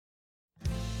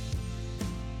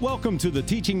Welcome to the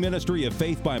teaching ministry of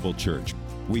Faith Bible Church.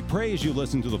 We pray as you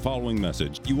listen to the following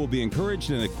message, you will be encouraged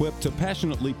and equipped to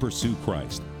passionately pursue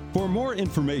Christ. For more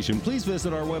information, please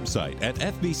visit our website at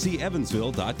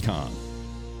fbcevansville.com.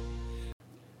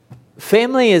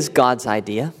 Family is God's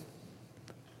idea.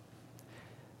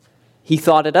 He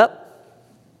thought it up.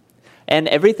 And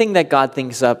everything that God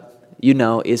thinks up, you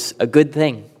know, is a good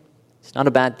thing. It's not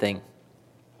a bad thing.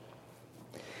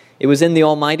 It was in the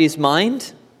Almighty's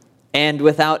mind, and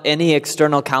without any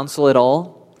external counsel at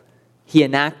all, He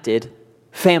enacted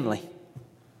family.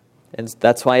 And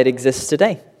that's why it exists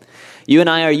today. You and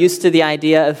I are used to the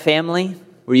idea of family.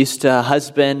 We're used to a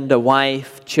husband, a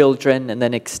wife, children, and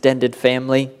then extended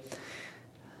family.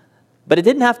 But it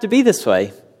didn't have to be this way.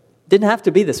 It didn't have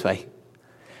to be this way.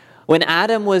 When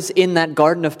Adam was in that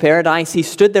Garden of Paradise, he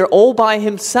stood there all by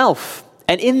himself.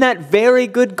 And in that very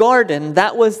good garden,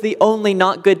 that was the only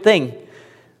not good thing.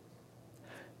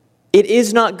 It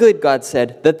is not good, God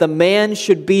said, that the man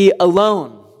should be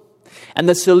alone. And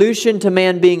the solution to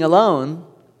man being alone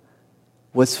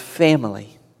was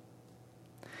family.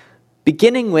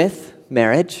 Beginning with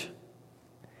marriage,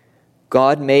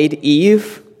 God made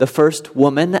Eve, the first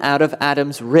woman, out of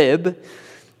Adam's rib,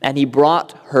 and He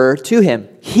brought her to him.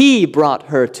 He brought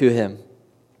her to him.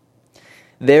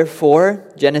 Therefore,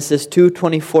 Genesis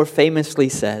 2:24 famously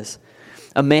says,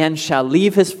 "A man shall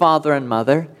leave his father and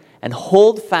mother and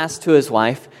hold fast to his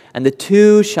wife, and the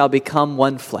two shall become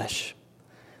one flesh."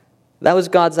 That was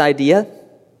God's idea.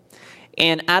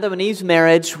 And Adam and Eve's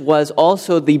marriage was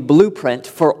also the blueprint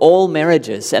for all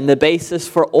marriages and the basis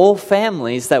for all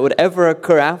families that would ever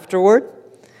occur afterward.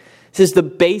 This is the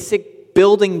basic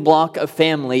building block of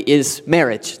family is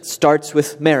marriage. It starts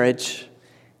with marriage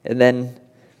and then,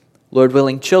 Lord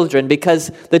willing, children, because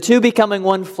the two becoming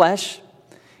one flesh,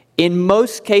 in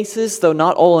most cases, though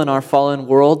not all in our fallen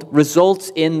world,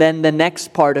 results in then the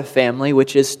next part of family,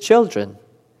 which is children.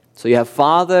 So you have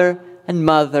father and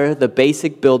mother, the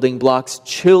basic building blocks.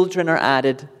 Children are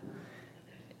added,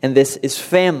 and this is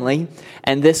family.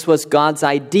 And this was God's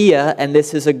idea, and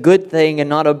this is a good thing and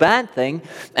not a bad thing.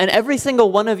 And every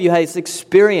single one of you has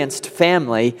experienced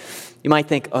family. You might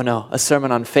think, oh no, a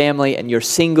sermon on family, and you're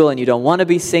single and you don't want to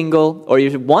be single, or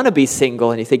you want to be single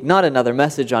and you think, not another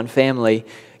message on family.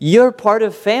 You're part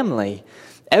of family.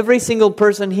 Every single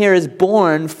person here is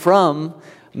born from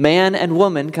man and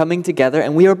woman coming together,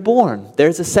 and we are born.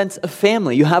 There's a sense of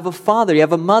family. You have a father, you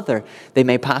have a mother. They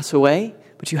may pass away,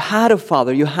 but you had a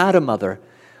father, you had a mother.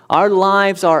 Our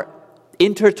lives are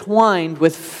intertwined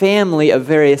with family of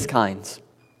various kinds.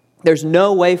 There's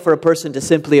no way for a person to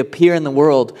simply appear in the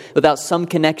world without some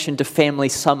connection to family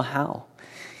somehow.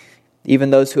 Even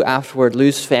those who afterward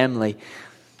lose family.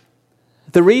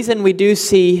 The reason we do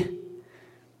see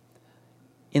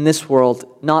in this world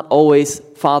not always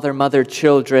father, mother,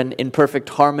 children in perfect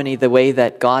harmony the way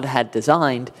that God had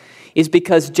designed is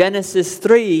because Genesis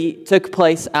 3 took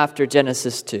place after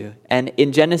Genesis 2. And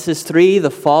in Genesis 3, the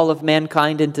fall of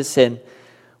mankind into sin,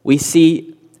 we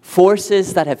see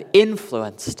forces that have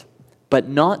influenced but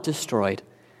not destroyed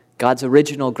God's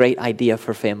original great idea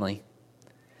for family.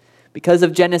 Because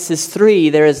of Genesis 3,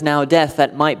 there is now death.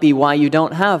 That might be why you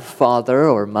don't have father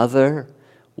or mother,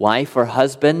 wife or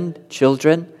husband,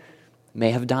 children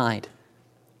may have died.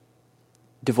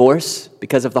 Divorce,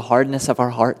 because of the hardness of our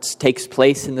hearts, takes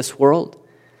place in this world.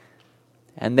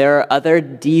 And there are other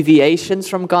deviations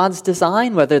from God's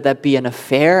design, whether that be an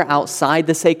affair outside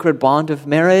the sacred bond of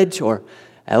marriage, or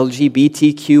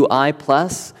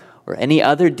LGBTQI+, or any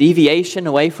other deviation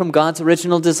away from God's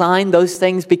original design. Those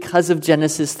things, because of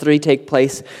Genesis 3, take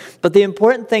place. But the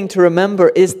important thing to remember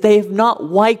is they've not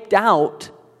wiped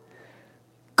out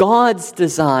God's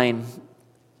design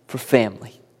for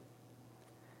family.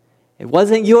 It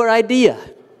wasn't your idea.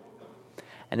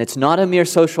 And it's not a mere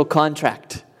social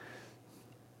contract.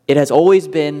 It has always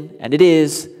been, and it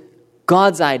is,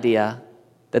 God's idea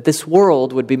that this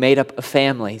world would be made up of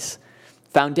families.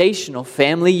 Foundational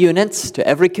family units to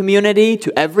every community,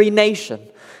 to every nation.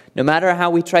 No matter how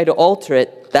we try to alter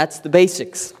it, that's the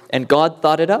basics. And God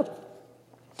thought it up.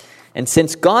 And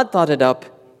since God thought it up,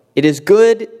 it is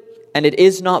good and it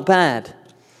is not bad.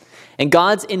 And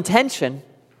God's intention,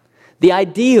 the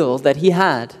ideal that He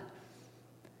had,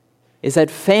 is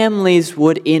that families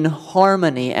would in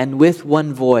harmony and with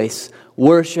one voice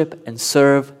worship and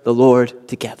serve the Lord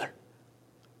together.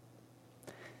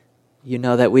 You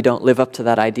know that we don't live up to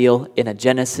that ideal in a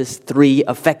Genesis 3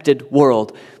 affected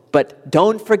world. But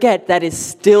don't forget that is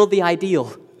still the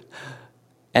ideal.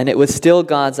 And it was still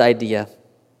God's idea.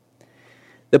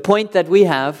 The point that we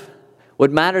have, what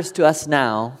matters to us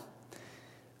now,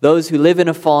 those who live in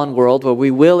a fallen world where we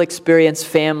will experience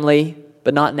family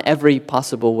but not in every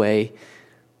possible way.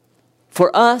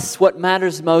 For us, what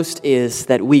matters most is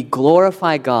that we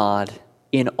glorify God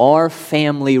in our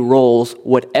family roles,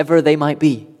 whatever they might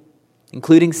be,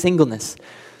 including singleness.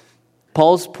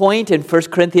 Paul's point in 1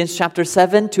 Corinthians chapter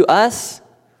 7 to us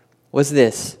was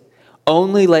this: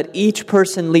 only let each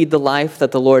person lead the life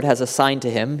that the Lord has assigned to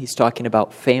him. He's talking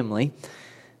about family,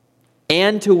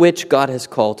 and to which God has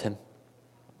called him.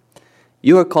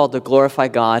 You are called to glorify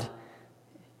God,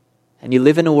 and you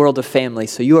live in a world of family,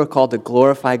 so you are called to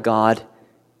glorify God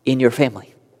in your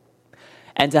family.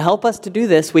 And to help us to do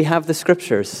this, we have the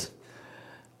Scriptures.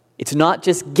 It's not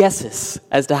just guesses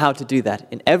as to how to do that.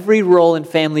 In every role in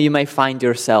family you may find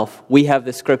yourself, we have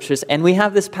the Scriptures, and we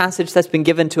have this passage that's been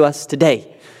given to us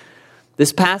today.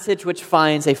 This passage which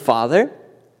finds a father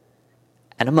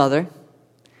and a mother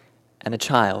and a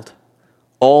child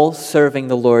all serving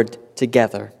the Lord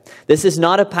together. This is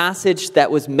not a passage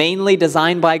that was mainly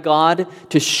designed by God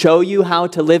to show you how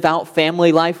to live out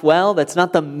family life well. That's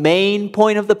not the main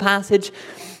point of the passage,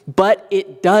 but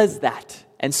it does that.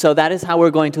 And so that is how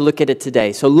we're going to look at it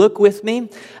today. So look with me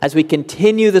as we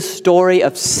continue the story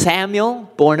of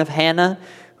Samuel, born of Hannah,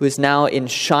 who is now in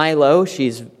Shiloh.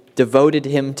 She's devoted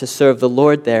him to serve the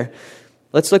Lord there.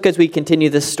 Let's look as we continue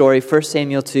this story, 1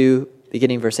 Samuel 2,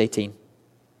 beginning verse 18.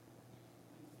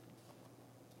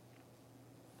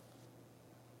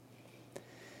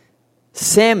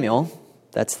 Samuel,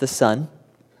 that's the son,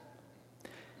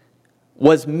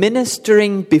 was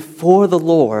ministering before the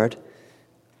Lord,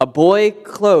 a boy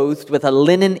clothed with a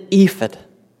linen ephod.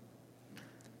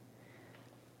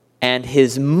 And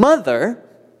his mother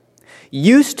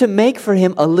used to make for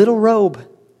him a little robe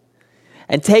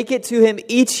and take it to him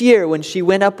each year when she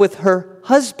went up with her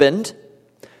husband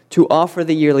to offer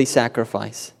the yearly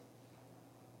sacrifice.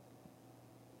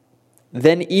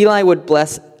 Then Eli would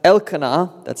bless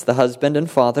Elkanah, that's the husband and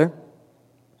father,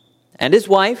 and his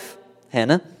wife,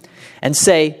 Hannah, and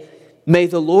say, "May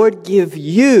the Lord give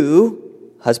you,"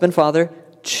 husband, father,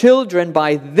 "children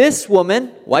by this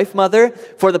woman," wife, mother,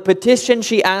 "for the petition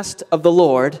she asked of the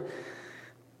Lord."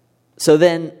 So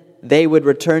then they would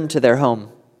return to their home.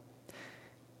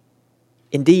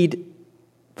 Indeed,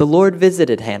 the Lord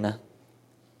visited Hannah,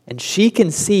 and she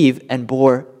conceived and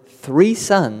bore 3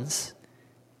 sons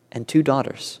and 2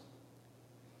 daughters.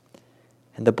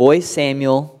 And the boy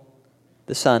Samuel,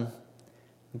 the son,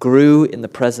 grew in the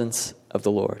presence of the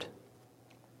Lord.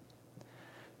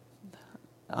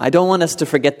 I don't want us to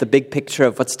forget the big picture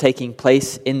of what's taking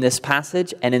place in this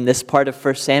passage and in this part of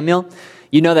 1 Samuel.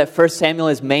 You know that 1 Samuel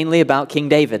is mainly about King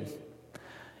David.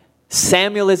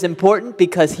 Samuel is important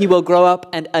because he will grow up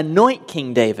and anoint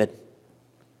King David.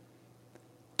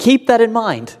 Keep that in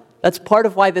mind. That's part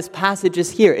of why this passage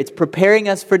is here. It's preparing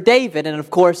us for David. And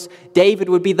of course, David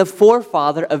would be the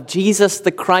forefather of Jesus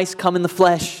the Christ come in the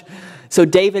flesh. So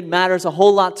David matters a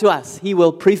whole lot to us. He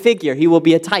will prefigure, he will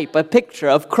be a type, a picture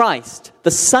of Christ,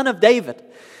 the son of David.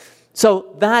 So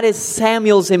that is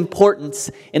Samuel's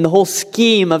importance in the whole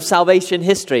scheme of salvation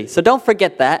history. So don't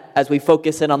forget that as we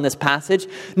focus in on this passage.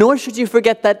 Nor should you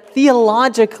forget that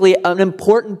theologically an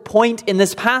important point in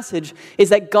this passage is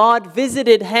that God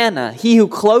visited Hannah. He who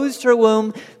closed her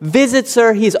womb visits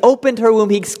her. He's opened her womb.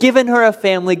 He's given her a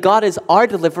family. God is our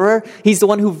deliverer. He's the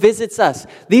one who visits us.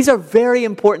 These are very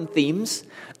important themes,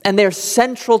 and they're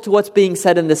central to what's being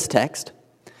said in this text.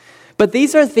 But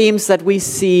these are themes that we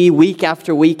see week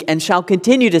after week and shall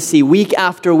continue to see week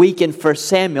after week in 1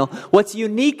 Samuel. What's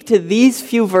unique to these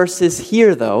few verses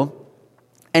here, though,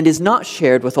 and is not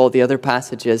shared with all the other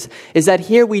passages, is that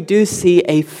here we do see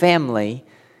a family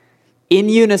in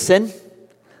unison,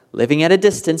 living at a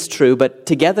distance, true, but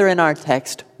together in our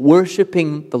text,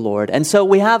 worshiping the Lord. And so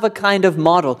we have a kind of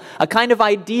model, a kind of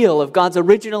ideal of God's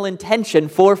original intention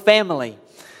for family.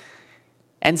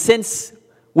 And since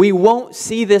we won't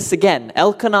see this again,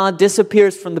 Elkanah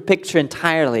disappears from the picture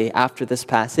entirely after this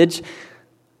passage,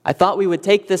 I thought we would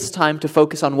take this time to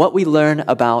focus on what we learn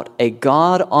about a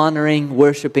God-honoring,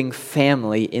 worshiping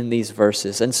family in these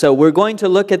verses. And so we're going to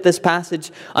look at this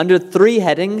passage under 3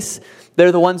 headings.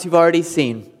 They're the ones you've already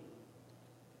seen.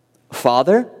 A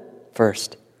father,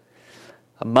 first.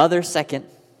 A mother, second.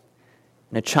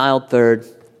 And a child, third.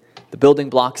 The building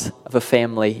blocks of a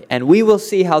family. And we will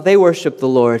see how they worship the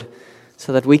Lord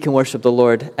so that we can worship the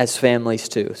Lord as families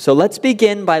too. So let's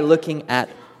begin by looking at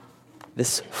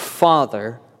this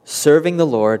father serving the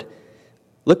Lord.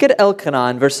 Look at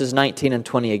Elkanah in verses 19 and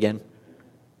 20 again.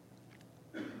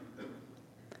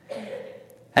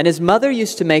 And his mother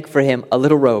used to make for him a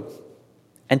little robe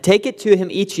and take it to him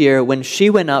each year when she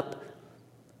went up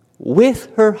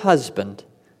with her husband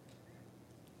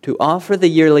to offer the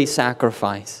yearly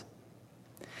sacrifice.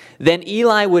 Then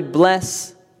Eli would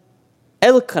bless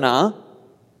Elkanah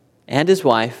and his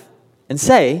wife and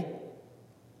say,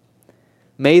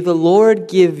 "May the Lord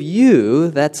give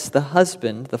you," that's the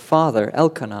husband, the father,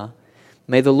 Elkanah,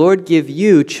 "may the Lord give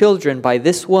you children by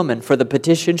this woman for the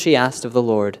petition she asked of the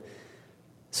Lord."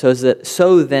 So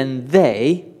then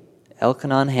they,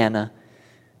 Elkanah and Hannah,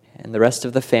 and the rest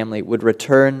of the family would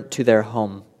return to their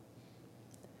home.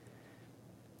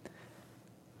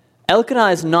 Elkanah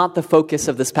is not the focus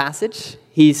of this passage.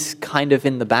 He's kind of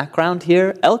in the background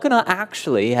here. Elkanah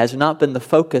actually has not been the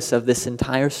focus of this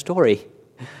entire story.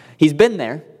 He's been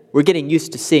there. We're getting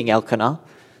used to seeing Elkanah.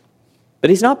 But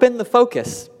he's not been the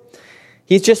focus.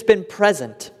 He's just been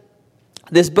present.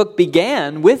 This book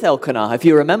began with Elkanah. If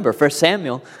you remember, 1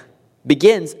 Samuel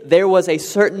begins, "There was a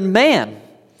certain man."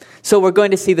 So we're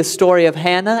going to see the story of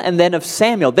Hannah and then of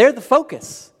Samuel. They're the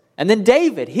focus. And then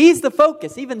David, he's the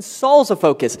focus. Even Saul's a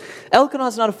focus.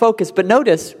 Elkanah's not a focus, but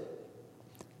notice,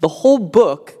 the whole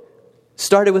book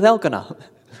started with Elkanah.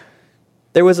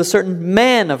 There was a certain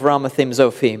man of Ramathim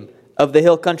Zophim, of the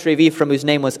hill country of Ephraim, whose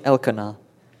name was Elkanah.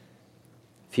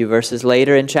 A few verses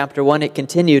later in chapter 1, it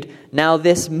continued, "Now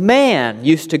this man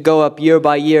used to go up year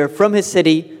by year from his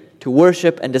city to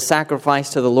worship and to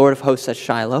sacrifice to the Lord of hosts at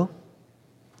Shiloh."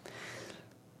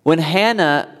 When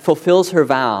Hannah fulfills her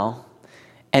vow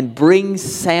and brings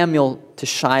Samuel to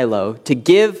Shiloh, to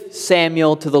give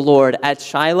Samuel to the Lord at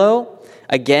Shiloh,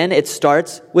 again, it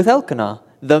starts with Elkanah.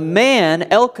 The man,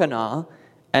 Elkanah,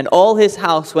 and all his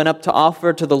house went up to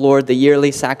offer to the Lord the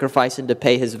yearly sacrifice and to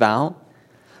pay his vow.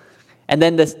 And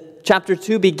then chapter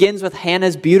 2 begins with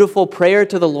Hannah's beautiful prayer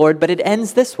to the Lord, but it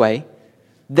ends this way.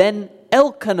 Then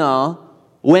Elkanah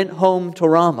went home to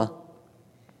Ramah.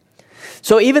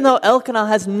 So even though Elkanah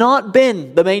has not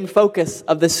been the main focus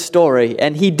of this story,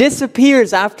 and he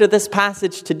disappears after this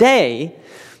passage today,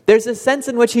 there's a sense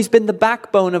in which he's been the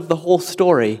backbone of the whole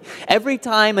story. Every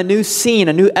time a new scene,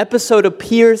 a new episode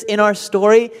appears in our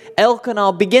story,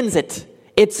 Elkanah begins it.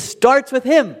 It starts with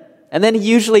him, and then he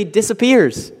usually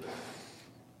disappears.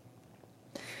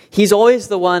 He's always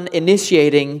the one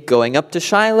initiating going up to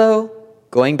Shiloh,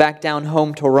 going back down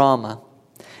home to Ramah.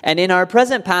 And in our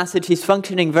present passage, he's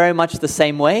functioning very much the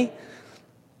same way.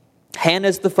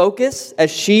 Hannah's the focus as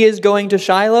she is going to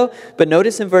Shiloh. But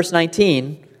notice in verse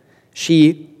 19,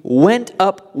 she went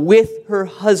up with her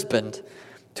husband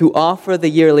to offer the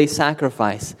yearly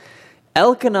sacrifice.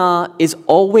 Elkanah is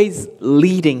always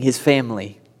leading his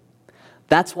family.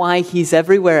 That's why he's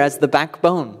everywhere as the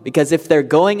backbone. Because if they're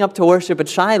going up to worship at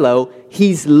Shiloh,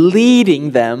 he's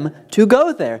leading them to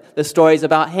go there. The story's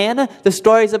about Hannah, the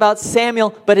story's about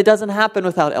Samuel, but it doesn't happen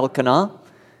without Elkanah.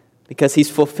 Because he's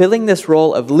fulfilling this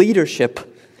role of leadership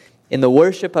in the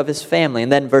worship of his family.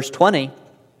 And then verse 20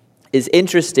 is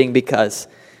interesting because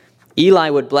Eli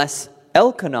would bless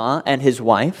Elkanah and his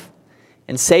wife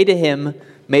and say to him,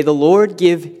 "May the Lord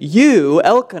give you,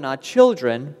 Elkanah,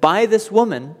 children by this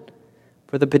woman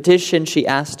for the petition she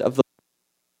asked of the Lord."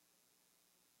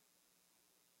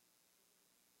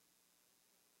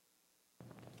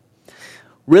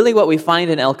 Really what we find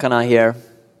in Elkanah here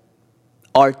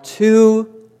are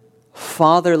two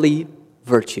fatherly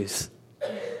virtues.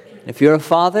 If you're a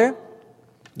father,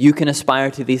 you can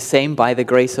aspire to these same by the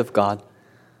grace of God.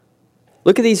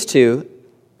 Look at these two,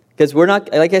 because we're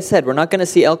not, like I said, we're not going to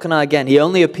see Elkanah again. He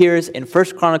only appears in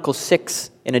 1 Chronicles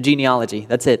 6 in a genealogy.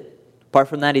 That's it. Apart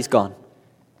from that, he's gone.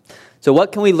 So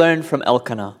what can we learn from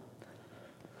Elkanah?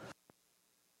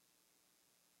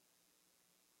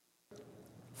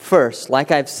 First, like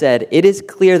I've said, it is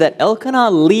clear that Elkanah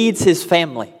leads his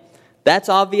family. That's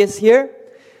obvious here.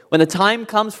 When the time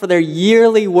comes for their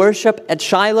yearly worship at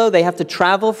Shiloh, they have to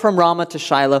travel from Ramah to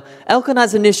Shiloh.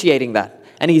 Elkanah's initiating that.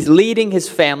 And he's leading his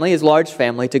family, his large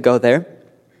family, to go there.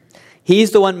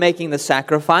 He's the one making the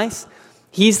sacrifice.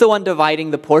 He's the one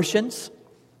dividing the portions.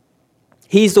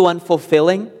 He's the one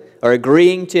fulfilling or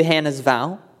agreeing to Hannah's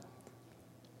vow.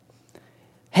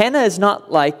 Hannah is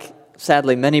not like,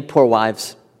 sadly, many poor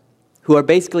wives who are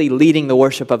basically leading the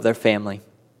worship of their family.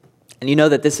 And you know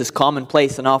that this is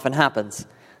commonplace and often happens.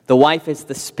 The wife is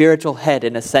the spiritual head,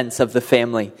 in a sense, of the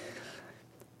family.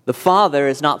 The father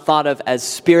is not thought of as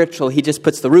spiritual. He just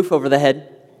puts the roof over the head.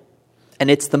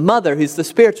 And it's the mother who's the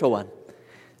spiritual one.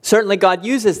 Certainly God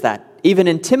uses that. Even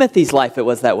in Timothy's life it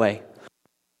was that way.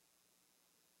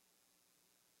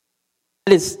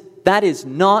 That is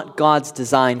not God's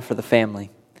design for the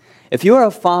family. If you are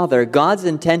a father, God's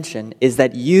intention is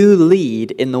that you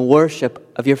lead in the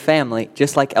worship of your family,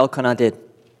 just like Elkanah did.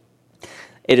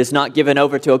 It is not given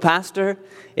over to a pastor.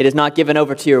 It is not given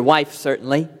over to your wife,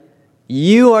 certainly.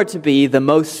 You are to be the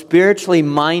most spiritually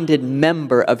minded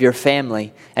member of your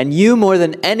family. And you, more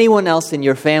than anyone else in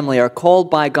your family, are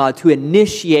called by God to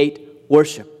initiate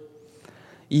worship.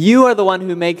 You are the one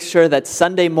who makes sure that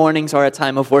Sunday mornings are a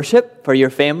time of worship for your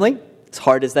family. As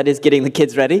hard as that is getting the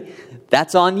kids ready,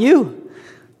 that's on you.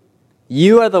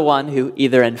 You are the one who,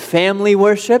 either in family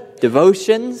worship,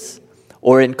 devotions,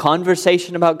 or in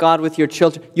conversation about God with your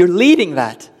children, you're leading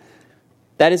that.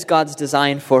 That is God's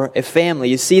design for a family.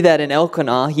 You see that in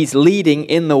Elkanah. He's leading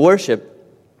in the worship.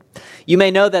 You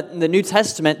may know that in the New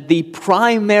Testament, the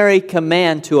primary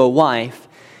command to a wife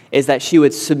is that she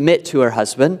would submit to her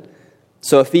husband.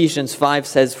 So Ephesians 5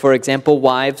 says, for example,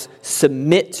 wives,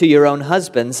 submit to your own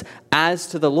husbands as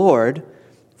to the Lord,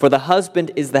 for the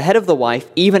husband is the head of the wife,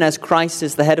 even as Christ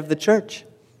is the head of the church.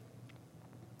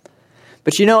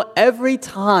 But you know, every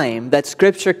time that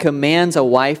Scripture commands a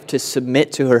wife to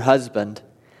submit to her husband,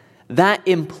 that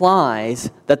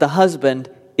implies that the husband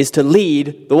is to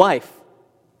lead the wife.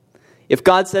 If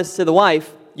God says to the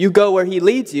wife, you go where he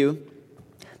leads you,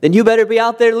 then you better be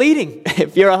out there leading.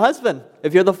 If you're a husband,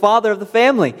 if you're the father of the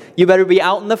family, you better be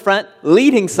out in the front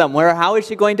leading somewhere. How is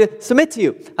she going to submit to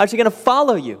you? How is she going to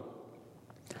follow you?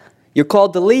 You're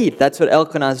called to lead. That's what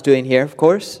Elkanah is doing here, of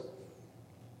course.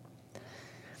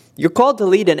 You're called to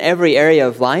lead in every area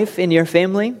of life in your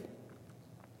family,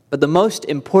 but the most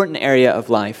important area of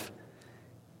life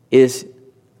is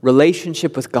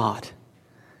relationship with God.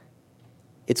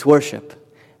 It's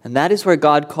worship. And that is where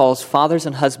God calls fathers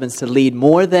and husbands to lead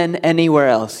more than anywhere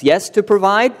else. Yes, to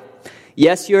provide.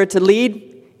 Yes, you're to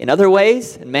lead in other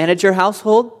ways and manage your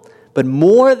household. But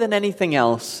more than anything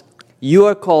else, you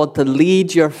are called to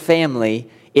lead your family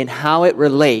in how it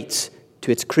relates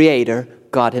to its creator,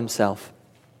 God himself,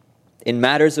 in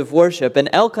matters of worship. And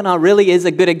Elkanah really is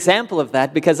a good example of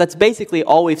that, because that's basically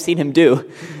all we've seen him do.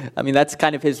 I mean, that's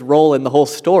kind of his role in the whole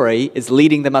story, is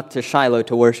leading them up to Shiloh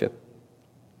to worship.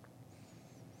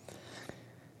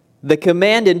 The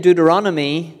command in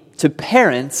Deuteronomy to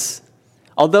parents,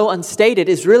 although unstated,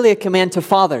 is really a command to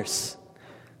fathers.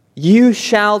 You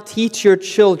shall teach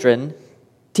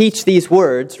these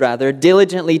words,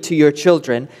 diligently to your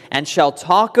children, and shall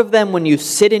talk of them when you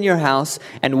sit in your house,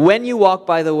 and when you walk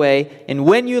by the way, and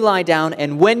when you lie down,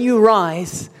 and when you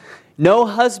rise. No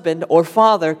husband or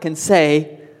father can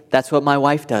say, that's what my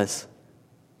wife does.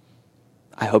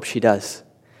 I hope she does.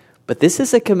 But this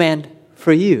is a command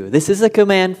for you. This is a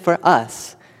command for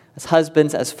us, as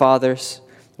husbands, as fathers.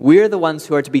 We're the ones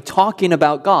who are to be talking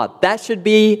about God. That should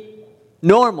be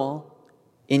normal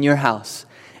in your house.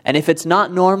 And if it's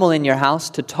not normal in your house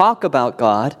to talk about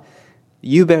God,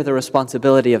 you bear the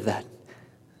responsibility of that.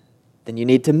 Then you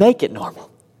need to make it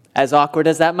normal. As awkward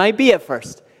as that might be at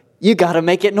first, you got to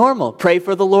make it normal. Pray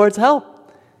for the Lord's help.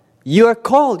 You are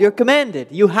called, you're commanded.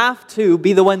 You have to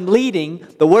be the one leading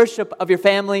the worship of your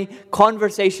family,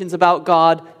 conversations about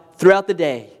God throughout the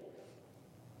day.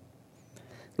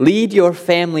 Lead your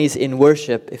families in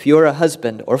worship if you're a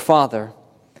husband or father.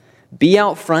 Be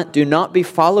out front. Do not be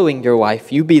following your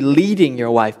wife. You be leading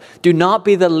your wife. Do not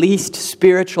be the least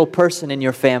spiritual person in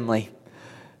your family.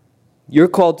 You're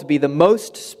called to be the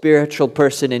most spiritual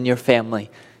person in your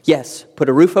family. Yes, put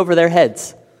a roof over their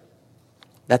heads.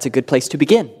 That's a good place to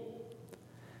begin.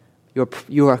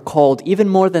 You are called, even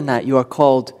more than that, you are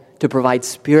called to provide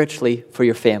spiritually for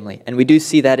your family. And we do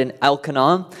see that in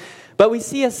Elkanah. But we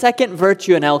see a second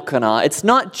virtue in Elkanah. It's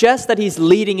not just that he's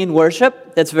leading in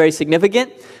worship. That's very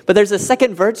significant. But there's a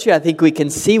second virtue I think we can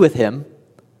see with him.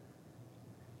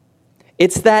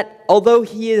 It's that although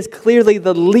he is clearly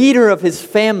the leader of his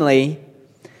family,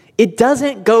 it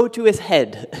doesn't go to his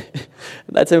head.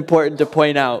 That's important to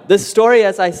point out. This story,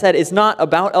 as I said, is not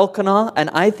about Elkanah, and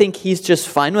I think he's just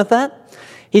fine with that.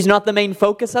 He's not the main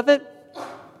focus of it.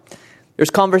 There's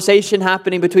conversation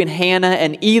happening between Hannah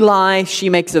and Eli. She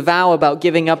makes a vow about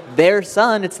giving up their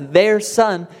son. It's their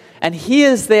son. And he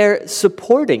is there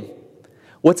supporting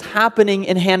what's happening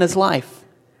in Hannah's life.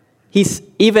 He's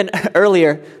even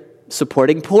earlier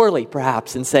supporting poorly,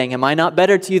 perhaps, and saying, am I not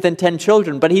better to you than 10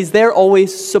 children? But he's there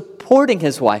always supporting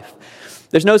his wife.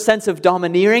 There's no sense of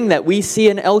domineering that we see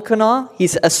in Elkanah.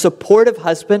 He's a supportive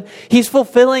husband. He's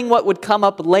fulfilling what would come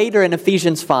up later in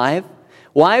Ephesians 5.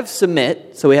 Wives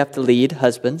submit, so we have to lead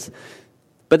husbands.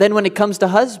 But then when it comes to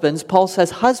husbands, Paul says,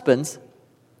 husbands,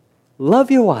 love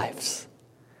your wives.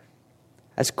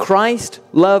 As Christ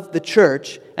loved the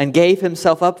church and gave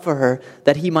himself up for her,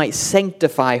 that he might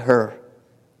sanctify her.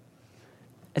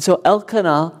 And so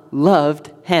Elkanah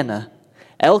loved Hannah.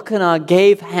 Elkanah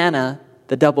gave Hannah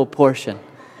the double portion.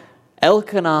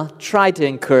 Elkanah tried to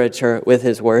encourage her with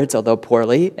his words, although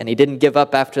poorly, and he didn't give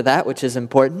up after that, which is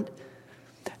important.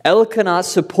 Elkanah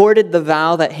supported the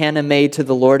vow that Hannah made to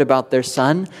the Lord about their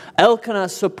son. Elkanah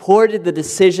supported the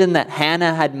decision that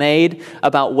Hannah had made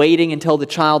about waiting until the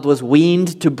child was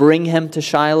weaned to bring him to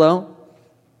Shiloh.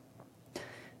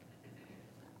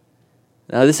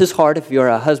 Now, this is hard if you're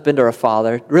a husband or a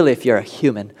father, really if you're a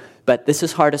human. But this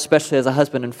is hard especially as a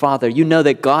husband and father. You know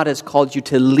that God has called you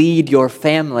to lead your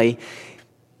family.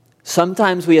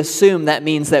 Sometimes we assume that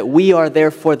means that we are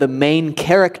therefore the main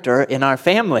character in our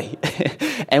family.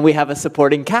 And we have a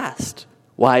supporting cast,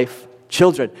 wife,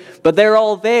 children. But they're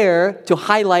all there to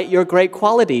highlight your great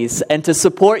qualities and to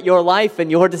support your life and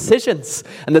your decisions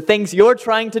and the things you're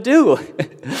trying to do.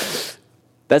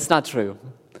 That's not true.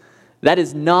 That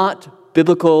is not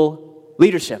biblical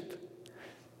leadership.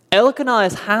 Elkanah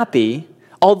is happy,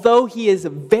 although he is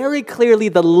very clearly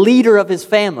the leader of his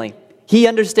family. He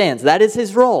understands that is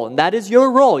his role, and that is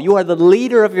your role. You are the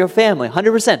leader of your family,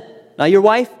 100%. Not your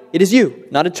wife, it is you.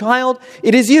 Not a child,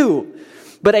 it is you.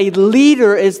 But a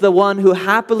leader is the one who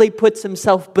happily puts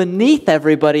himself beneath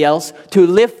everybody else to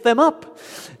lift them up.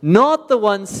 Not the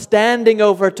one standing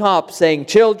over top saying,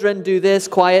 children, do this,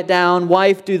 quiet down.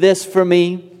 Wife, do this for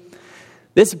me.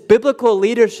 This biblical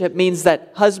leadership means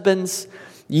that husbands,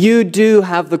 you do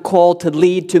have the call to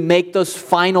lead, to make those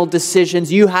final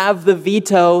decisions. You have the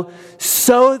veto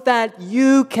so that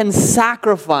you can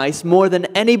sacrifice more than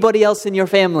anybody else in your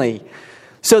family.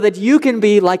 So that you can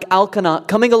be like Elkanah,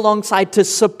 coming alongside to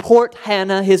support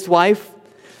Hannah, his wife,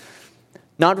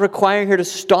 not requiring her to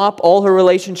stop all her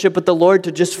relationship with the Lord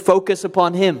to just focus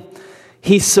upon Him.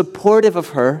 He's supportive of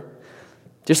her,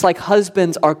 just like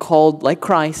husbands are called, like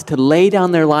Christ, to lay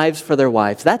down their lives for their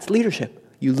wives. That's leadership.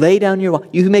 You lay down your wife.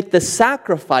 You make the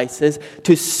sacrifices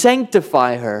to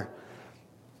sanctify her.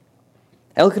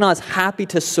 Elkanah is happy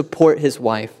to support his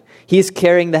wife. He is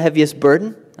carrying the heaviest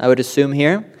burden, I would assume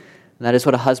here. And that is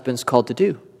what a husband's called to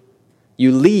do.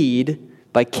 You lead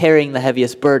by carrying the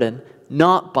heaviest burden,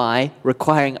 not by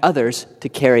requiring others to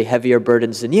carry heavier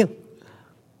burdens than you.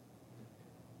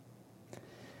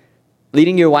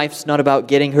 Leading your wife's not about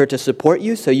getting her to support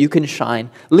you so you can shine.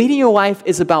 Leading your wife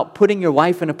is about putting your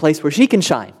wife in a place where she can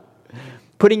shine.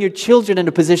 Putting your children in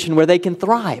a position where they can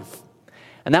thrive.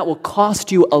 And that will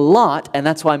cost you a lot, and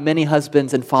that's why many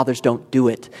husbands and fathers don't do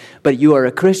it. But you are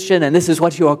a Christian, and this is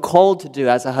what you are called to do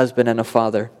as a husband and a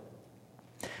father.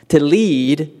 To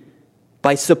lead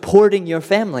by supporting your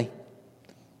family.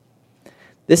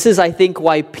 This is, I think,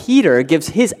 why Peter gives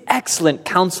his excellent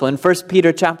counsel in 1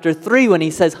 Peter chapter 3 when he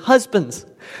says, husbands,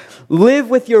 live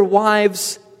with your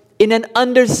wives in an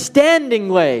understanding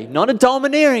way, not a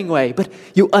domineering way, but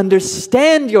you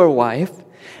understand your wife,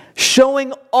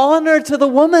 showing honor to the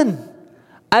woman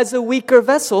as a weaker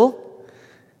vessel,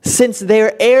 since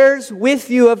they're heirs with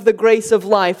you of the grace of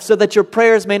life, so that your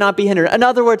prayers may not be hindered. In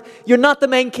other words, you're not the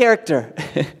main character.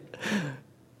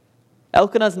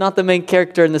 Elkanah is not the main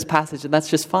character in this passage, and that's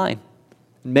just fine.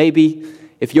 Maybe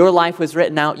if your life was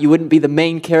written out, you wouldn't be the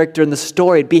main character in the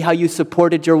story. It'd be how you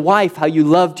supported your wife, how you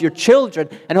loved your children,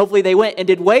 and hopefully they went and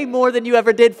did way more than you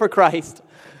ever did for Christ.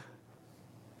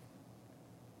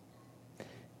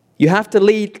 You have to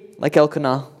lead like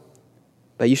Elkanah,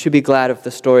 but you should be glad if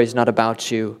the story is not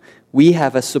about you. We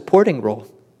have a supporting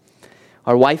role.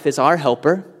 Our wife is our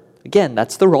helper. Again,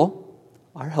 that's the role,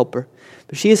 our helper.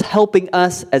 But she is helping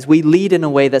us as we lead in a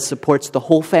way that supports the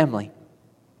whole family,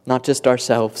 not just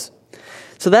ourselves.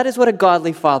 So that is what a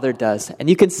godly father does. And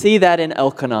you can see that in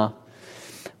Elkanah.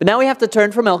 But now we have to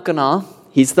turn from Elkanah.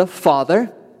 He's the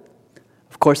father.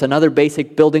 Of course, another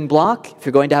basic building block, if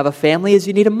you're going to have a family, is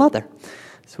you need a mother.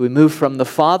 So we move from the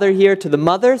father here to the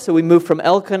mother. So we move from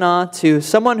Elkanah to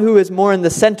someone who is more in the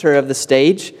center of the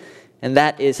stage, and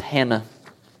that is Hannah.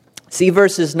 See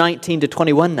verses 19 to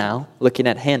 21 now, looking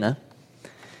at Hannah.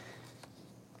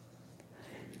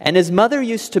 And his mother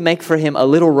used to make for him a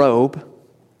little robe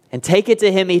and take it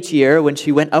to him each year when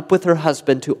she went up with her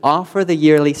husband to offer the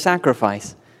yearly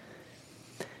sacrifice.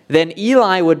 Then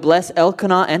Eli would bless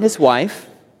Elkanah and his wife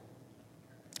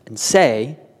and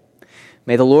say,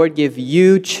 "May the Lord give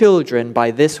you children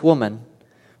by this woman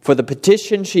for the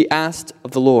petition she asked of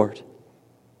the Lord."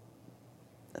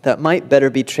 That might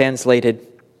better be translated,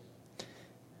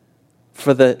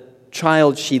 for the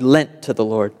child she lent to the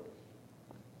Lord.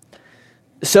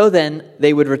 So then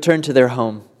they would return to their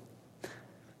home.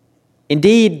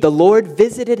 Indeed, the Lord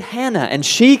visited Hannah, and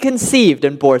she conceived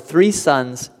and bore 3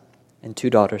 sons and 2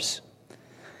 daughters.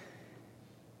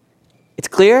 It's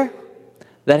clear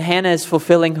that Hannah is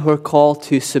fulfilling her call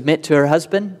to submit to her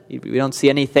husband. We don't see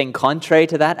anything contrary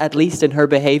to that, at least in her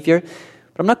behavior.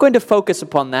 But I'm not going to focus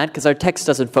upon that because our text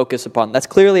doesn't focus upon it. That's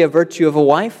clearly a virtue of a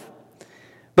wife.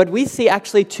 But we see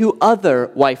actually two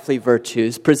other wifely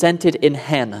virtues presented in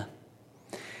Hannah.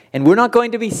 And we're not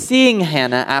going to be seeing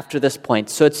Hannah after this point.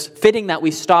 So it's fitting that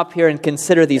we stop here and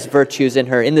consider these virtues in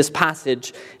her, in this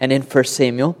passage and in 1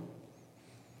 Samuel.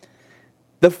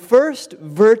 The first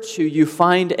virtue you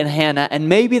find in Hannah, and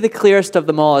maybe the clearest of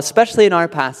them all, especially in our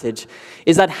passage,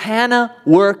 is that Hannah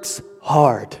works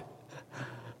hard.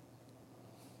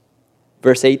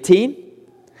 Verse 18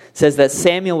 says that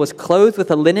Samuel was clothed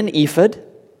with a linen ephod.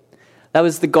 That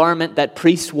was the garment that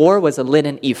priests wore, was a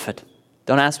linen ephod.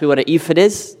 Don't ask me what an ephod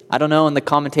is. I don't know, and the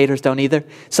commentators don't either.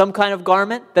 Some kind of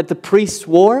garment that the priests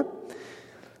wore.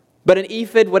 But an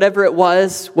ephod, whatever it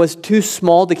was too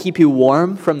small to keep you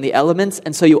warm from the elements.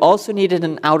 And so you also needed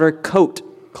an outer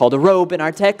coat, called a robe in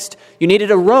our text. You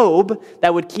needed a robe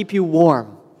that would keep you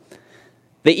warm.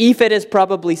 The ephod is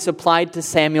probably supplied to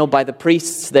Samuel by the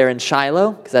priests there in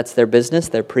Shiloh, because that's their business,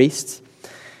 they're priests.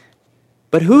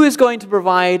 But who is going to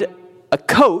provide a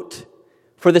coat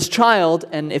for this child?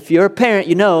 And if you're a parent,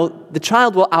 you know the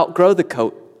child will outgrow the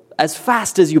coat as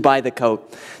fast as you buy the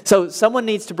coat. So someone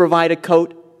needs to provide a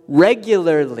coat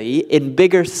regularly in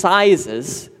bigger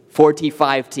sizes, 4T,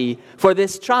 5T, for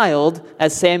this child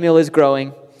as Samuel is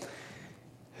growing.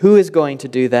 Who is going to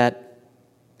do that?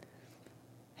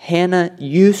 Hannah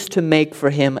used to make for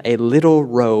him a little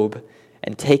robe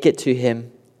and take it to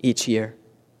him each year.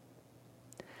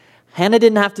 Hannah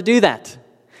didn't have to do that.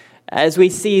 As we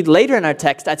see later in our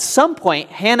text, at some point,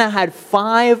 Hannah had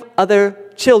 5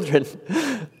 other children.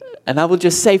 And I will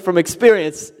just say from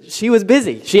experience, she was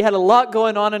busy. She had a lot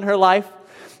going on in her life.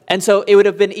 And so it would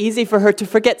have been easy for her to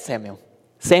forget Samuel.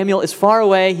 Samuel is far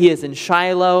away. He is in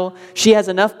Shiloh. She has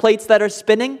enough plates that are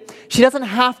spinning. She doesn't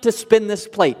have to spin this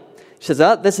plate. She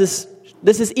says,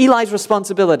 this is Eli's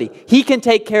responsibility. He can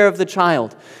take care of the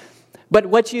child. But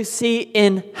what you see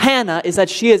in Hannah is that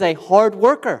she is a hard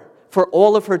worker for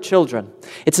all of her children.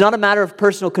 It's not a matter of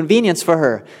personal convenience for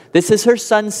her. This is her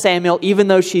son Samuel, even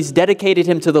though she's dedicated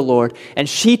him to the Lord, and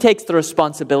she takes the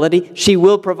responsibility. She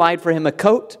will provide for him a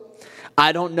coat.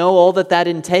 I don't know all that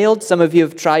entailed. Some of you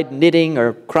have tried knitting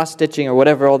or cross-stitching or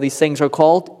whatever all these things are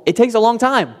called. It takes a long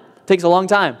time.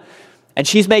 And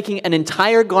she's making an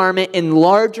entire garment in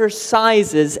larger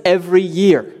sizes every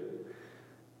year.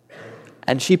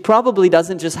 And she probably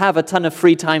doesn't just have a ton of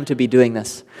free time to be doing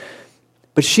this.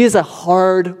 But she is a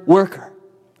hard worker,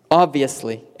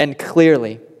 obviously and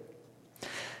clearly.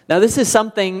 Now, this is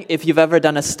something, if you've ever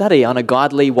done a study on a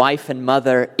godly wife and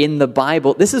mother in the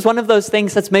Bible, this is one of those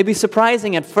things that's maybe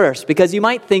surprising at first, because you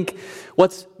might think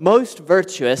what's most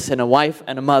virtuous in a wife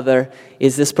and a mother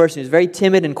is this person who's very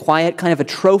timid and quiet, kind of a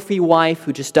trophy wife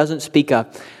who just doesn't speak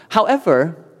up.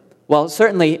 However, well,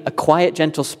 certainly a quiet,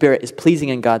 gentle spirit is pleasing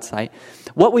in God's sight.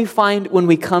 What we find when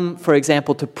we come, for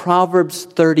example, to Proverbs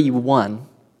 31,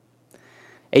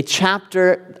 a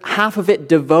chapter, half of it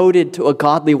devoted to a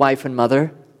godly wife and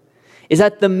mother, is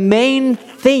that the main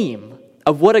theme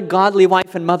of what a godly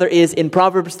wife and mother is in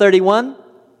Proverbs 31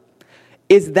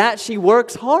 is that she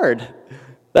works hard.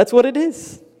 That's what it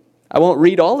is. I won't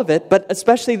read all of it, but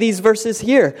especially these verses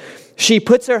here. She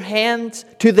puts her hand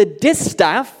to the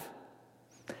distaff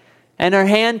and her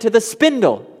hand to the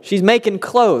spindle. She's making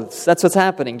clothes. That's what's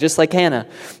happening, just like Hannah.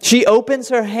 She opens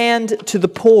her hand to the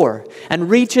poor and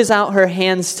reaches out her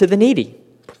hands to the needy,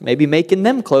 maybe making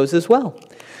them clothes as well.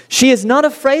 She is not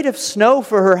afraid of snow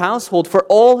for her household, for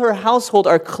all her household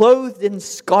are clothed in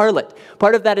scarlet.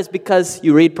 Part of that is because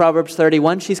you read Proverbs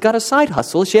 31, she's got a side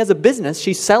hustle. She has a business.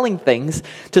 She's selling things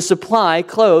to supply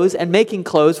clothes and making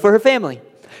clothes for her family.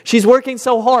 She's working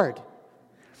so hard.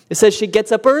 It says she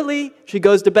gets up early, she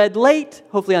goes to bed late,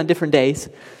 hopefully on different days,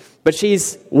 but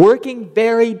she's working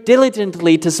very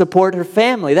diligently to support her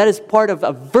family. That is part of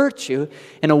a virtue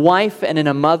in a wife and in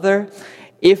a mother.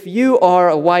 If you are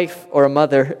a wife or a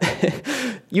mother,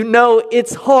 you know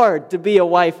it's hard to be a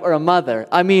wife or a mother.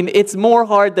 I mean, it's more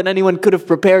hard than anyone could have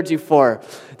prepared you for,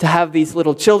 to have these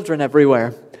little children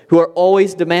everywhere who are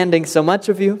always demanding so much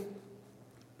of you.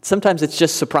 Sometimes it's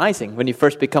just surprising when you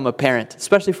first become a parent,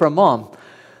 especially for a mom.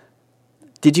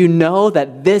 Did you know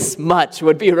that this much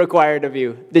would be required of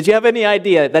you? Did you have any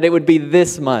idea that it would be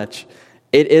this much?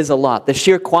 It is a lot. The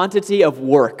sheer quantity of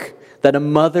work that a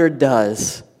mother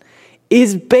does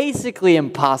is basically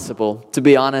impossible, to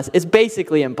be honest. It's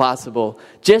basically impossible.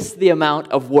 Just the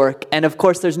amount of work. And of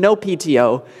course, there's no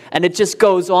PTO. And it just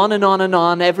goes on and on and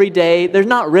on every day. There's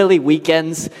not really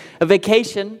weekends. A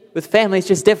vacation with family is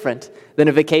just different than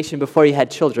a vacation before you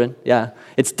had children. Yeah,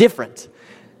 it's different.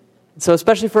 So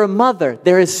especially for a mother,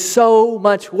 there is so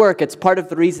much work. It's part of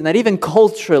the reason that even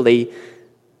culturally,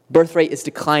 birth rate is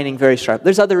declining very sharp.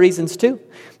 There's other reasons too.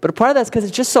 But a part of that's because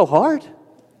it's just so hard.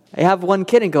 I have one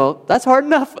kid and go, that's hard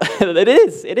enough. It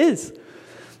is.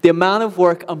 The amount of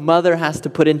work a mother has to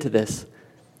put into this.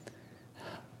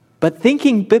 But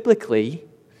thinking biblically,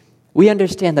 we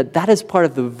understand that that is part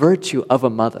of the virtue of a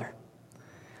mother.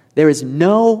 There is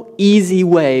no easy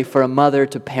way for a mother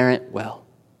to parent well.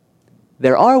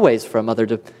 There are ways for a mother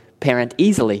to parent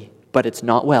easily, but it's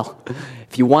not well.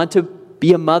 If you want to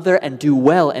be a mother and do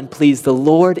well and please the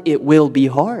Lord, it will be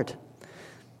hard.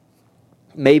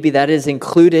 Maybe that is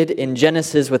included in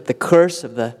Genesis with the curse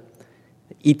of the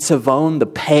Itzavon, the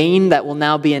pain that will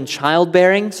now be in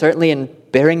childbearing, certainly in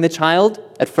bearing the child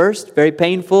at first, very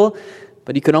painful,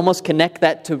 but you can almost connect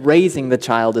that to raising the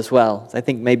child as well. I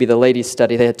think maybe the ladies'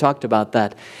 study, they had talked about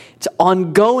that. It's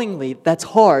ongoingly, that's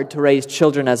hard to raise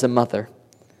children as a mother.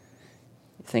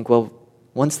 You think, well,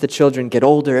 once the children get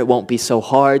older, it won't be so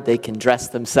hard. They can dress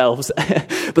themselves.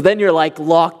 But then you're like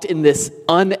locked in this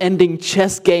unending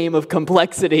chess game of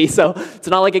complexity. So it's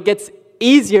not like it gets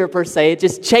easier per se. It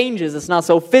just changes. It's not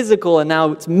so physical and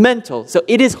now it's mental. So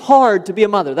it is hard to be a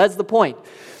mother. That's the point.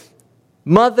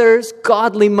 Mothers,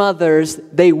 godly mothers,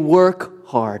 they work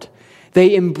hard.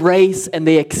 They embrace and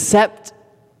they accept,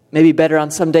 maybe better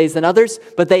on some days than others,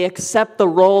 but they accept the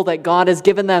role that God has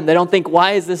given them. They don't think,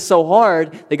 why is this so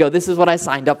hard? They go, this is what I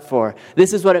signed up for.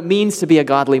 This is what it means to be a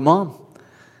godly mom.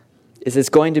 It's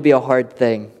going to be a hard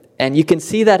thing. And you can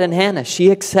see that in Hannah. She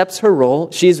accepts her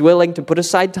role. She's willing to put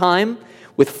aside time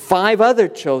with 5 other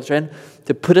children,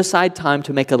 to put aside time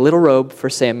to make a little robe for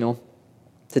Samuel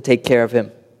to take care of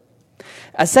him.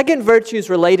 A second virtue is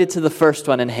related to the first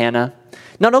one in Hannah.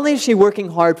 Not only is she working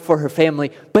hard for her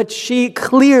family, but she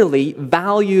clearly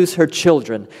values her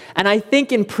children. And I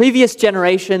think in previous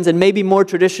generations and maybe more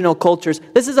traditional cultures,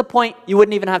 this is a point you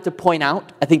wouldn't even have to point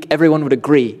out. I think everyone would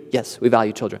agree, yes, we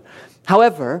value children.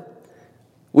 However,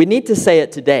 we need to say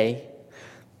it today.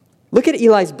 Look at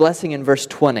Eli's blessing in verse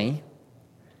 20.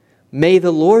 May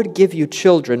the Lord give you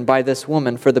children by this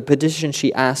woman for the petition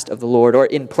she asked of the Lord, or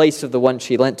in place of the one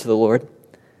she lent to the Lord.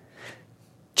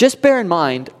 Just bear in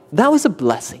mind, that was a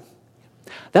blessing.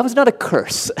 That was not a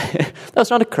curse. That was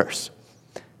not a curse.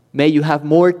 May you have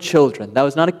more children. That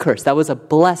was not a curse. That was a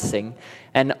blessing.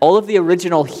 And all of the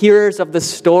original hearers of the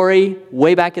story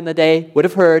way back in the day would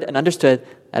have heard and understood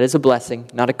that is a blessing,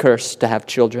 not a curse to have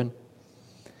children.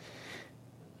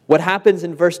 What happens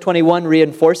in verse 21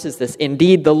 reinforces this.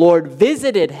 Indeed, the Lord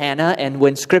visited Hannah, and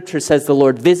when Scripture says the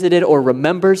Lord visited or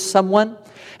remembers someone,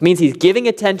 it means He's giving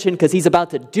attention because He's about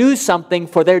to do something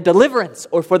for their deliverance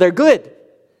or for their good.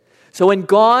 So when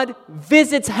God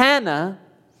visits Hannah,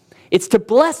 it's to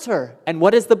bless her. And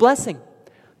what is the blessing?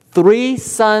 3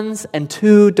 sons and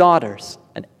 2 daughters.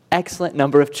 An excellent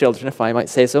number of children, if I might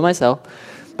say so myself.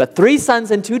 But 3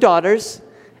 sons and 2 daughters.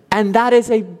 And that is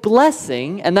a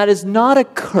blessing, and that is not a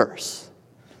curse.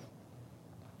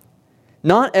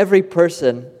 Not every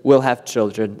person will have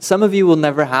children. Some of you will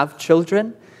never have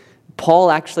children. Paul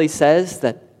actually says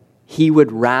that he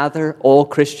would rather all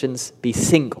Christians be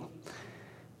single,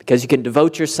 because you can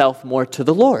devote yourself more to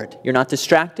the Lord. You're not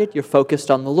distracted, you're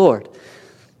focused on the Lord.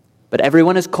 But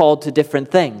everyone is called to different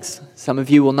things. Some of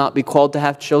you will not be called to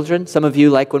have children. Some of you,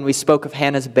 like when we spoke of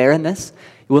Hannah's barrenness,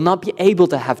 you will not be able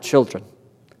to have children.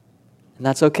 And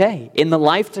that's okay. In the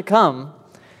life to come,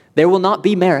 there will not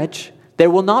be marriage. There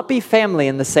will not be family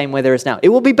in the same way there is now. It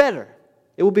will be better.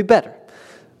 It will be better.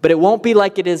 But it won't be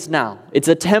like it is now. It's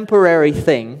a temporary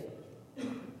thing.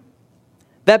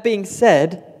 That being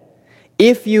said,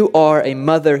 if you are a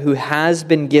mother who has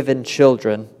been given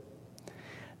children,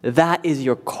 that is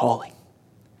your calling.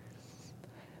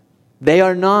 They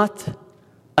are not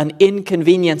an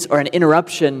inconvenience or an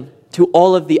interruption to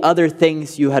all of the other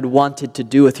things you had wanted to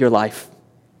do with your life.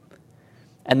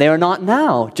 And they are not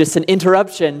now just an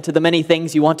interruption to the many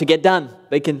things you want to get done.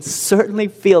 They can certainly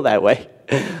feel that way.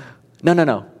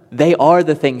 No. They are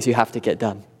the things you have to get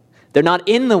done. They're not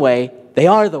in the way, they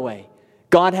are the way.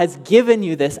 God has given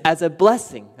you this as a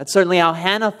blessing. That's certainly how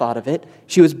Hannah thought of it.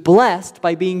 She was blessed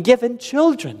by being given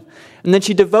children. And then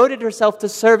she devoted herself to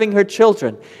serving her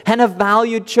children. Hannah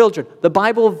valued children. The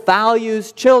Bible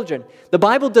values children. The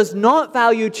Bible does not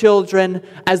value children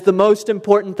as the most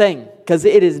important thing, because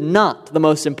it is not the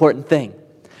most important thing.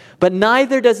 But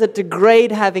neither does it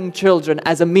degrade having children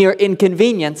as a mere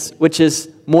inconvenience, which is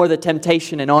more the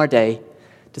temptation in our day,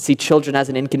 to see children as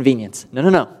an inconvenience.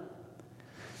 No.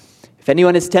 If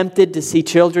anyone is tempted to see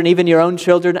children, even your own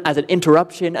children, as an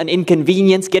interruption, an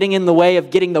inconvenience, getting in the way of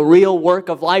getting the real work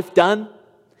of life done,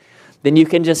 then you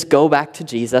can just go back to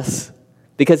Jesus,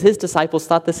 because His disciples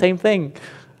thought the same thing.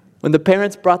 When the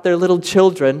parents brought their little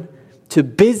children to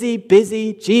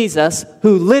busy Jesus,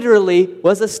 who literally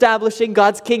was establishing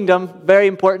God's kingdom. Very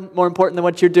important, more important than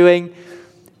what you're doing.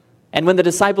 And when the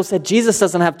disciples said, Jesus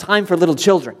doesn't have time for little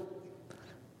children,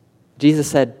 Jesus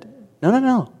said,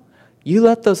 no. You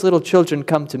let those little children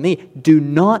come to me. Do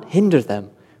not hinder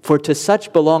them, for to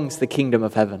such belongs the kingdom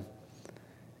of heaven.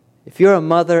 If you're a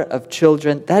mother of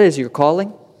children, that is your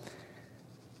calling.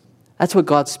 That's what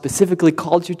God specifically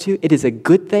called you to. It is a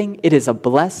good thing. It is a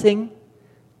blessing.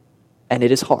 And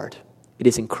it is hard. It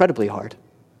is incredibly hard.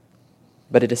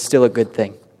 But it is still a good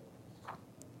thing.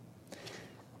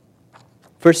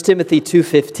 1 Timothy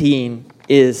 2:15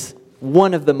 is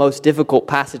one of the most difficult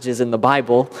passages in the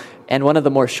Bible and one of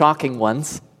the more shocking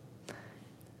ones.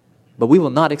 But we will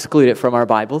not exclude it from our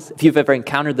Bibles. If you've ever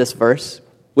encountered this verse,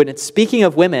 when it's speaking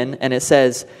of women and it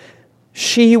says,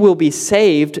 she will be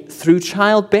saved through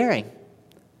childbearing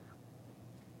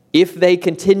if they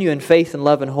continue in faith and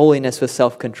love and holiness with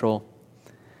self-control.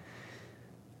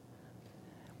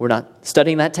 We're not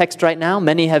studying that text right now.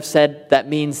 Many have said that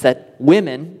means that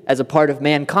women, as a part of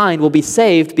mankind, will be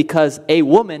saved because a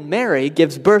woman, Mary,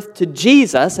 gives birth to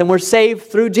Jesus, and we're saved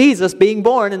through Jesus being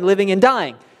born and living and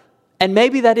dying. And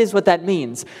maybe that is what that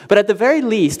means. But at the very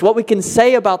least, what we can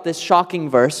say about this shocking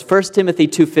verse, 1 Timothy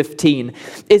 2:15,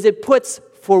 is it puts,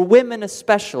 for women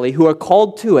especially, who are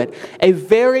called to it, a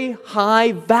very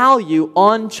high value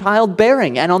on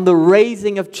childbearing and on the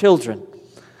raising of children.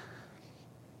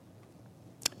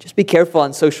 Just be careful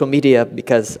on social media,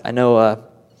 because I know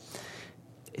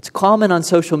it's common on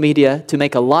social media to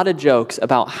make a lot of jokes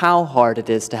about how hard it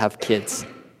is to have kids.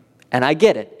 And I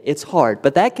get it. It's hard.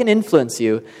 But that can influence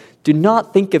you. Do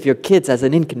not think of your kids as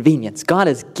an inconvenience. God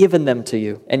has given them to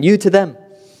you, and you to them.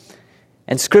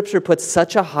 And Scripture puts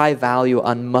such a high value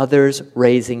on mothers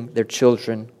raising their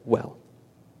children well.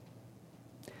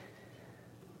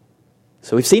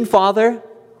 So we've seen father,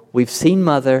 we've seen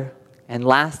mother, and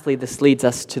lastly, this leads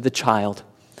us to the child.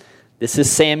 This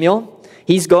is Samuel.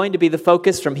 He's going to be the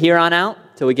focus from here on out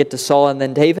till we get to Saul and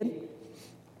then David.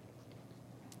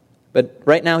 But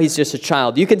right now, he's just a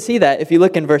child. You can see that if you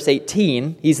look in verse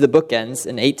 18. He's the bookends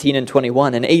in 18 and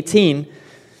 21. In 18,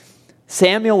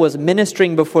 Samuel was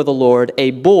ministering before the Lord,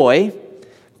 a boy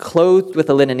clothed with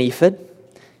a linen ephod.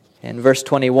 In verse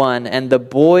 21, and the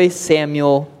boy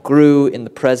Samuel grew in the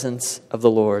presence of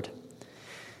the Lord.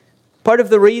 Part of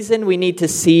the reason we need to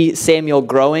see Samuel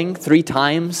growing 3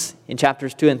 times in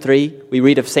chapters 2 and 3, we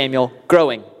read of Samuel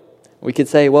growing. We could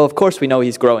say, well, of course we know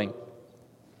he's growing.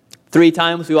 3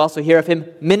 times we also hear of him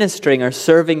ministering or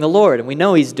serving the Lord, and we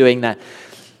know he's doing that.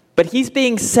 But he's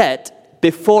being set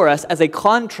before us as a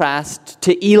contrast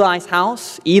to Eli's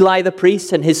house, Eli the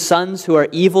priest and his sons who are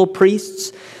evil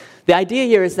priests. The idea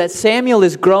here is that Samuel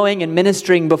is growing and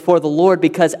ministering before the Lord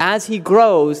because as he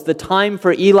grows, the time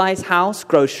for Eli's house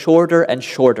grows shorter and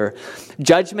shorter.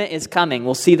 Judgment is coming.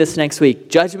 We'll see this next week.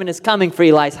 Judgment is coming for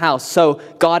Eli's house. So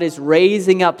God is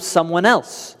raising up someone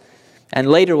else. And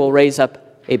later we'll raise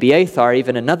up Abiathar,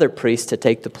 even another priest, to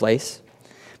take the place.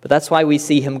 But that's why we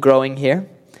see him growing here.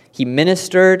 He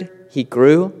ministered, he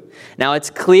grew. Now it's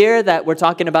clear that we're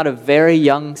talking about a very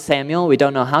young Samuel. We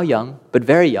don't know how young, but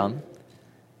very young.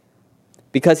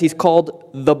 Because he's called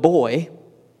the boy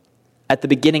at the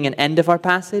beginning and end of our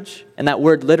passage. And that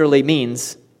word literally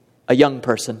means a young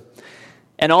person.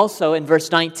 And also in verse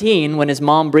 19, when his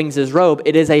mom brings his robe,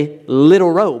 it is a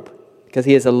little robe because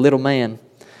he is a little man.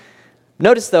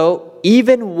 Notice though,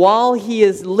 even while he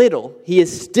is little, he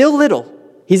is still little.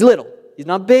 He's little. He's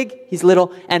not big, he's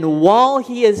little. And while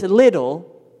he is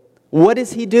little, what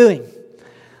is he doing?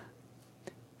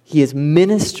 He is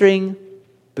ministering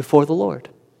before the Lord.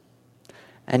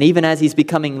 And even as he's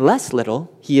becoming less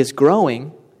little, he is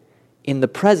growing in the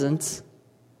presence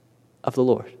of the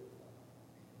Lord.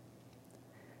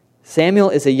 Samuel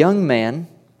is a young man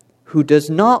who does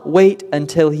not wait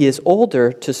until he is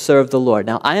older to serve the Lord.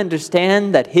 Now, I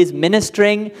understand that his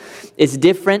ministering is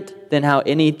different than how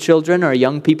any children or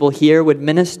young people here would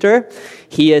minister.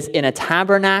 He is in a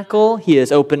tabernacle. He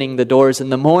is opening the doors in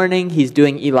the morning. He's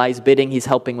doing Eli's bidding. He's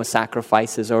helping with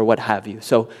sacrifices or what have you.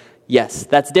 So, yes,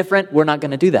 that's different. We're not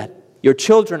going to do that. Your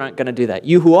children aren't going to do that.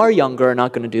 You who are younger are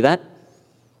not going to do that.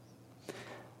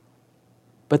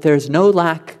 But there's no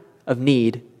lack of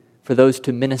need for those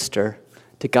to minister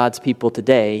to God's people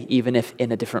today, even if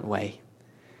in a different way.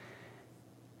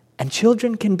 And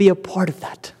children can be a part of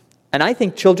that. And I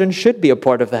think children should be a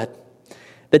part of that.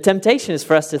 The temptation is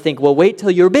for us to think, well, wait till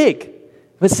you're big.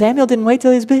 But Samuel didn't wait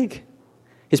till he was big.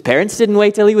 His parents didn't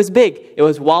wait till he was big. It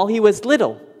was while he was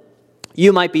little.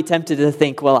 You might be tempted to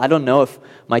think, well, I don't know if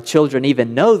my children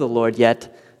even know the Lord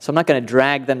yet, So I'm not going to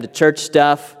drag them to church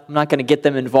stuff. I'm not going to get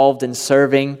them involved in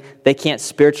serving. They can't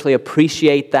spiritually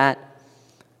appreciate that.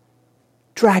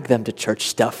 Drag them to church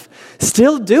stuff.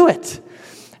 Still do it.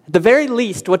 At the very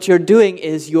least, what you're doing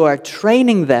is you are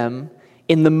training them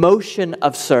in the motion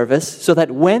of service so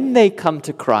that when they come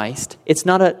to Christ, it's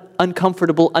not an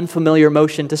uncomfortable, unfamiliar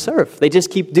motion to serve. They just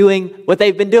keep doing what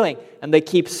they've been doing, and they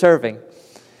keep serving.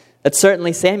 That's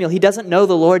certainly Samuel. He doesn't know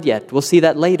the Lord yet. We'll see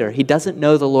that later. He doesn't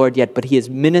know the Lord yet, but he is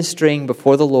ministering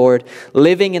before the Lord,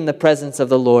 living in the presence of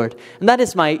the Lord. And that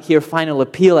is my final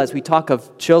appeal as we talk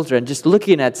of children. Just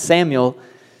looking at Samuel,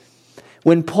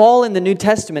 when Paul in the New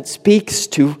Testament speaks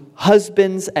to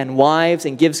husbands and wives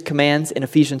and gives commands in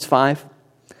Ephesians 5,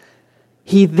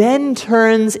 he then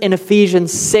turns in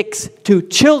Ephesians 6 to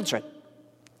children.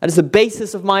 That is the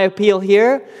basis of my appeal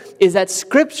here, is that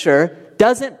Scripture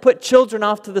doesn't put children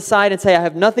off to the side and say, I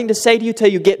have nothing to say to you till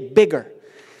you get bigger.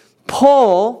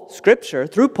 Paul, Scripture,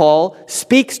 through Paul,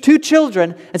 speaks to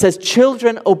children and says,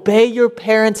 children, obey your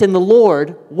parents in the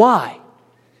Lord. Why?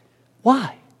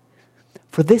 Why?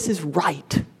 For this is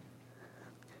right.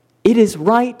 It is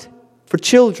right for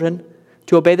children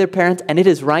to obey their parents, and it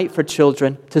is right for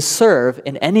children to serve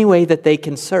in any way that they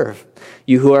can serve.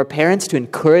 You who are parents, to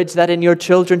encourage that in your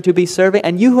children to be serving,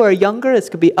 and you who are younger, this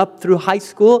could be up through high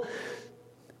school.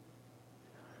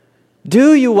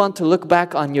 Do you want to look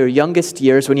back on your youngest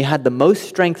years when you had the most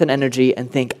strength and energy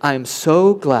and think, I'm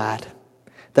so glad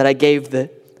that I gave the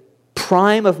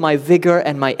prime of my vigor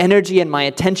and my energy and my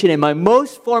attention in my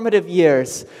most formative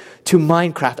years to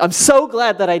Minecraft. I'm so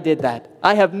glad that I did that.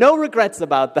 I have no regrets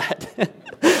about that.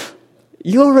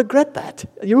 You'll regret that.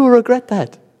 You will regret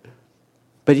that.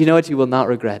 But you know what you will not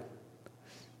regret?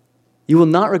 You will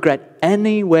not regret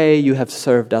any way you have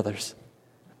served others.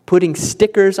 Putting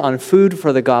stickers on food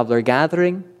for the Gobbler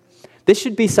Gathering. This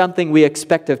should be something we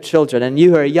expect of children. And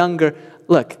you who are younger,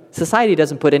 look, society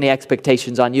doesn't put any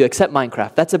expectations on you except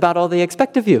Minecraft. That's about all they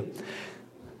expect of you.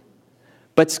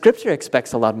 But Scripture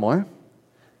expects a lot more.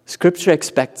 Scripture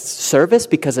expects service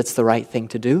because it's the right thing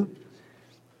to do.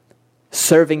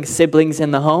 Serving siblings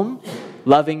in the home,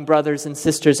 loving brothers and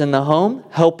sisters in the home,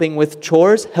 helping with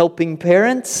chores, helping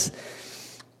parents,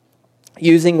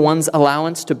 using one's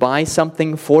allowance to buy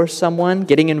something for someone,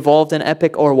 getting involved in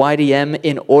Epic or YDM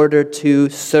in order to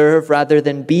serve rather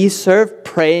than be served,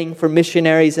 praying for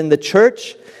missionaries in the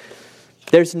church.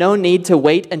 There's no need to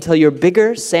wait until you're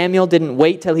bigger. Samuel didn't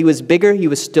wait till he was bigger. He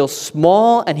was still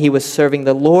small and he was serving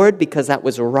the Lord because that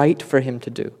was right for him to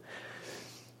do.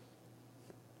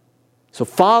 So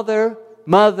father,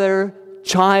 mother,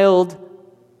 child,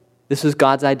 this was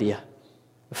God's idea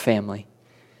of family.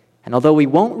 And although we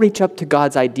won't reach up to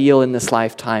God's ideal in this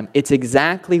lifetime, it's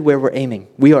exactly where we're aiming.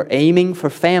 We are aiming for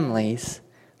families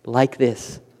like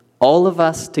this. All of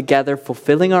us together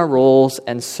fulfilling our roles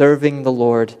and serving the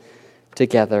Lord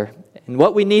together. And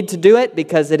what we need to do it,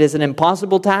 because it is an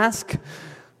impossible task,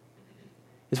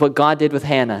 is what God did with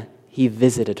Hannah. He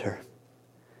visited her.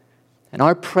 And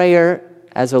our prayer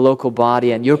as a local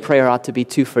body, and your prayer ought to be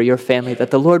too for your family,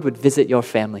 that the Lord would visit your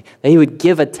family, that He would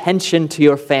give attention to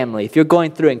your family. If you're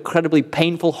going through incredibly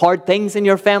painful, hard things in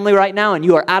your family right now and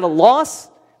you are at a loss,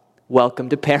 welcome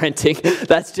to parenting.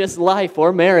 That's just life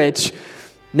or marriage.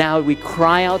 Now we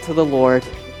cry out to the Lord,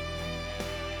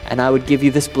 and I would give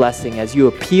you this blessing as you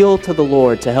appeal to the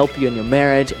Lord to help you in your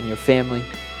marriage and your family.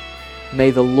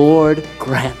 May the Lord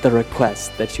grant the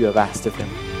request that you have asked of Him.